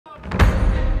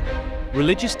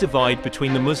Religious divide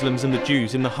between the Muslims and the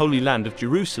Jews in the Holy Land of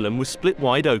Jerusalem was split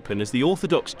wide open as the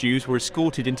Orthodox Jews were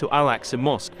escorted into Al-Aqsa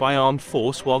mosque by armed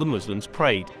force while the Muslims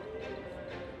prayed.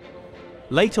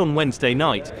 Late on Wednesday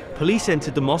night, police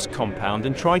entered the mosque compound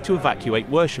and tried to evacuate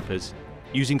worshippers,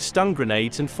 using stun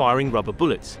grenades and firing rubber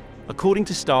bullets, according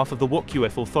to staff of the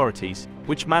Waqf authorities,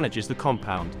 which manages the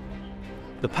compound.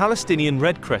 The Palestinian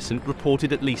Red Crescent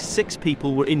reported at least 6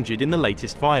 people were injured in the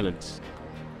latest violence.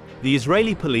 The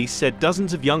Israeli police said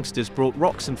dozens of youngsters brought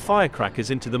rocks and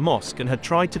firecrackers into the mosque and had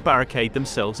tried to barricade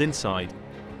themselves inside.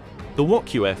 The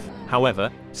Waqf,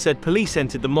 however, said police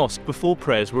entered the mosque before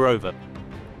prayers were over.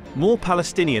 More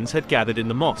Palestinians had gathered in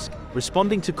the mosque,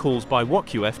 responding to calls by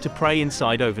Waqf to pray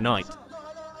inside overnight.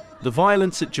 The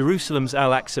violence at Jerusalem's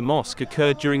Al-Aqsa mosque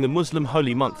occurred during the Muslim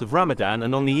holy month of Ramadan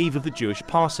and on the eve of the Jewish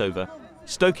Passover,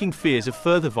 stoking fears of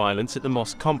further violence at the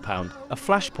mosque compound, a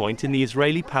flashpoint in the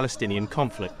Israeli-Palestinian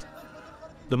conflict.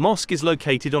 The mosque is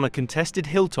located on a contested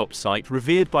hilltop site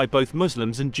revered by both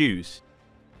Muslims and Jews.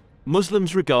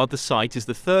 Muslims regard the site as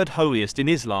the third holiest in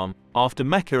Islam, after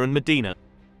Mecca and Medina.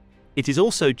 It is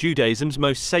also Judaism's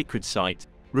most sacred site,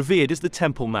 revered as the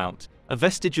Temple Mount, a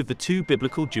vestige of the 2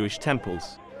 biblical Jewish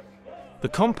temples. The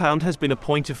compound has been a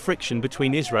point of friction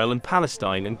between Israel and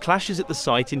Palestine, and clashes at the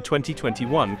site in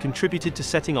 2021 contributed to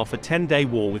setting off a 10-day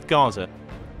war with Gaza.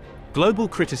 Global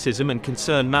criticism and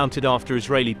concern mounted after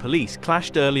Israeli police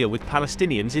clashed earlier with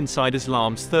Palestinians inside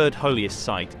Islam's third holiest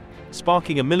site,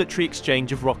 sparking a military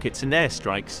exchange of rockets and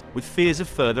airstrikes, with fears of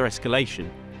further escalation.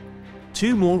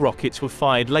 2 more rockets were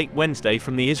fired late Wednesday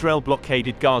from the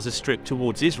Israel-blockaded Gaza Strip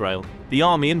towards Israel, the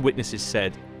army and witnesses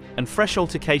said, and fresh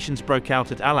altercations broke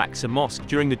out at Al-Aqsa mosque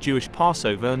during the Jewish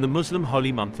Passover and the Muslim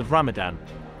holy month of Ramadan.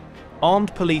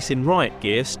 Armed police in riot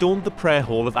gear stormed the prayer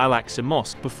hall of Al-Aqsa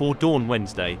mosque before dawn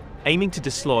Wednesday, aiming to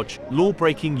dislodge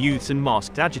law-breaking youths and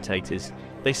masked agitators,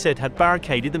 they said had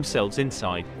barricaded themselves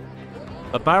inside.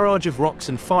 A barrage of rocks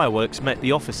and fireworks met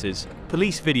the officers,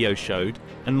 police video showed,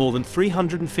 and more than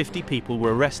 350 people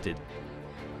were arrested.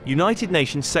 United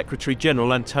Nations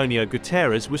Secretary-General Antonio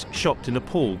Guterres was shocked and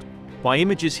appalled by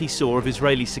images he saw of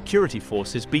Israeli security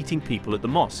forces beating people at the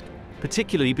mosque,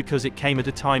 particularly because it came at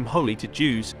a time holy to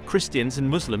Jews, Christians and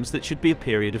Muslims that should be a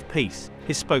period of peace,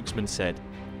 his spokesman said.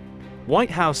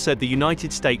 White House said the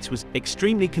United States was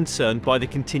extremely concerned by the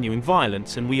continuing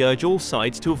violence and we urge all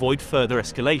sides to avoid further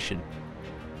escalation.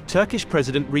 Turkish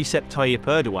President Recep Tayyip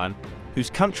Erdogan,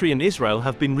 whose country and Israel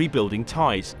have been rebuilding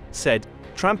ties, said,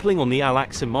 "Trampling on the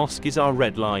Al-Aqsa mosque is our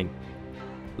red line."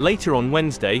 Later on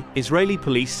Wednesday, Israeli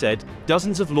police said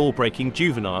dozens of law-breaking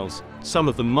juveniles, some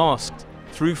of them masked,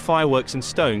 threw fireworks and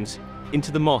stones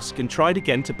into the mosque and tried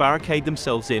again to barricade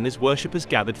themselves in as worshippers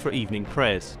gathered for evening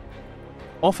prayers.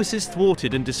 Officers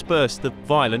thwarted and dispersed the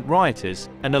violent rioters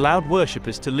and allowed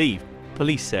worshippers to leave,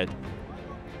 police said.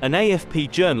 An AFP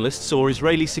journalist saw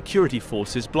Israeli security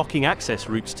forces blocking access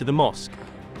routes to the mosque.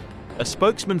 A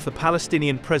spokesman for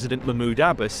Palestinian President Mahmoud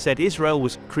Abbas said Israel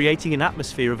was creating an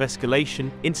atmosphere of escalation,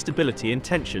 instability and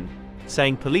tension,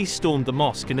 saying police stormed the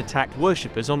mosque and attacked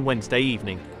worshippers on Wednesday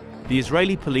evening. The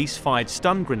Israeli police fired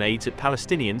stun grenades at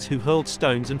Palestinians who hurled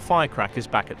stones and firecrackers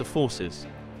back at the forces.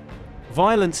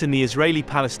 Violence in the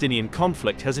Israeli-Palestinian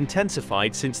conflict has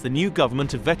intensified since the new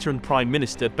government of veteran Prime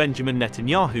Minister Benjamin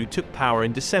Netanyahu took power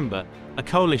in December, a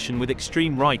coalition with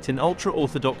extreme right and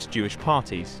ultra-Orthodox Jewish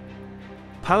parties.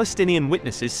 Palestinian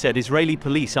witnesses said Israeli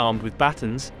police armed with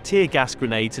batons, tear gas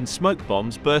grenades and smoke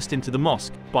bombs burst into the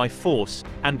mosque by force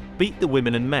and beat the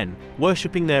women and men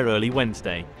worshipping there early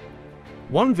Wednesday.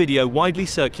 One video widely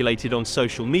circulated on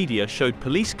social media showed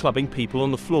police clubbing people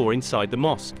on the floor inside the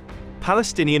mosque.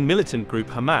 Palestinian militant group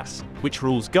Hamas, which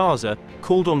rules Gaza,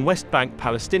 called on West Bank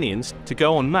Palestinians to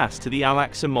go en masse to the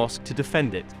Al-Aqsa mosque to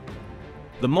defend it.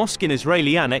 The mosque in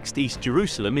Israeli-annexed East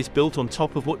Jerusalem is built on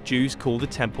top of what Jews call the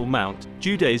Temple Mount,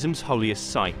 Judaism's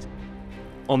holiest site.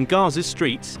 On Gaza's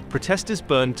streets, protesters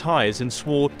burned tires and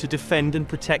swore to defend and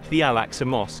protect the Al-Aqsa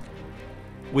mosque.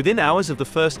 Within hours of the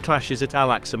first clashes at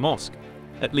Al-Aqsa mosque,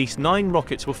 at least 9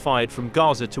 rockets were fired from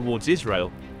Gaza towards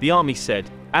Israel, the army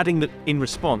said, adding that, in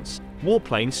response,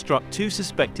 warplanes struck 2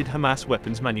 suspected Hamas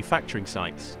weapons manufacturing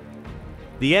sites.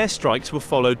 The airstrikes were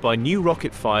followed by new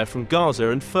rocket fire from Gaza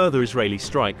and further Israeli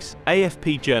strikes,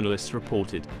 AFP journalists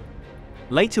reported.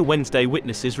 Later Wednesday,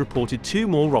 witnesses reported 2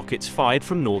 more rockets fired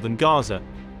from northern Gaza.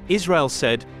 Israel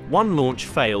said one launch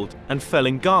failed and fell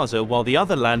in Gaza while the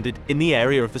other landed in the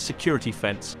area of the security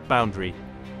fence boundary.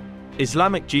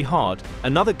 Islamic Jihad,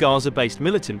 another Gaza-based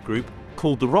militant group,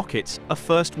 called the rockets a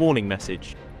first warning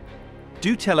message.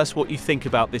 Do tell us what you think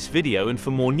about this video, and for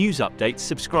more news updates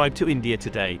subscribe to India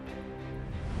Today.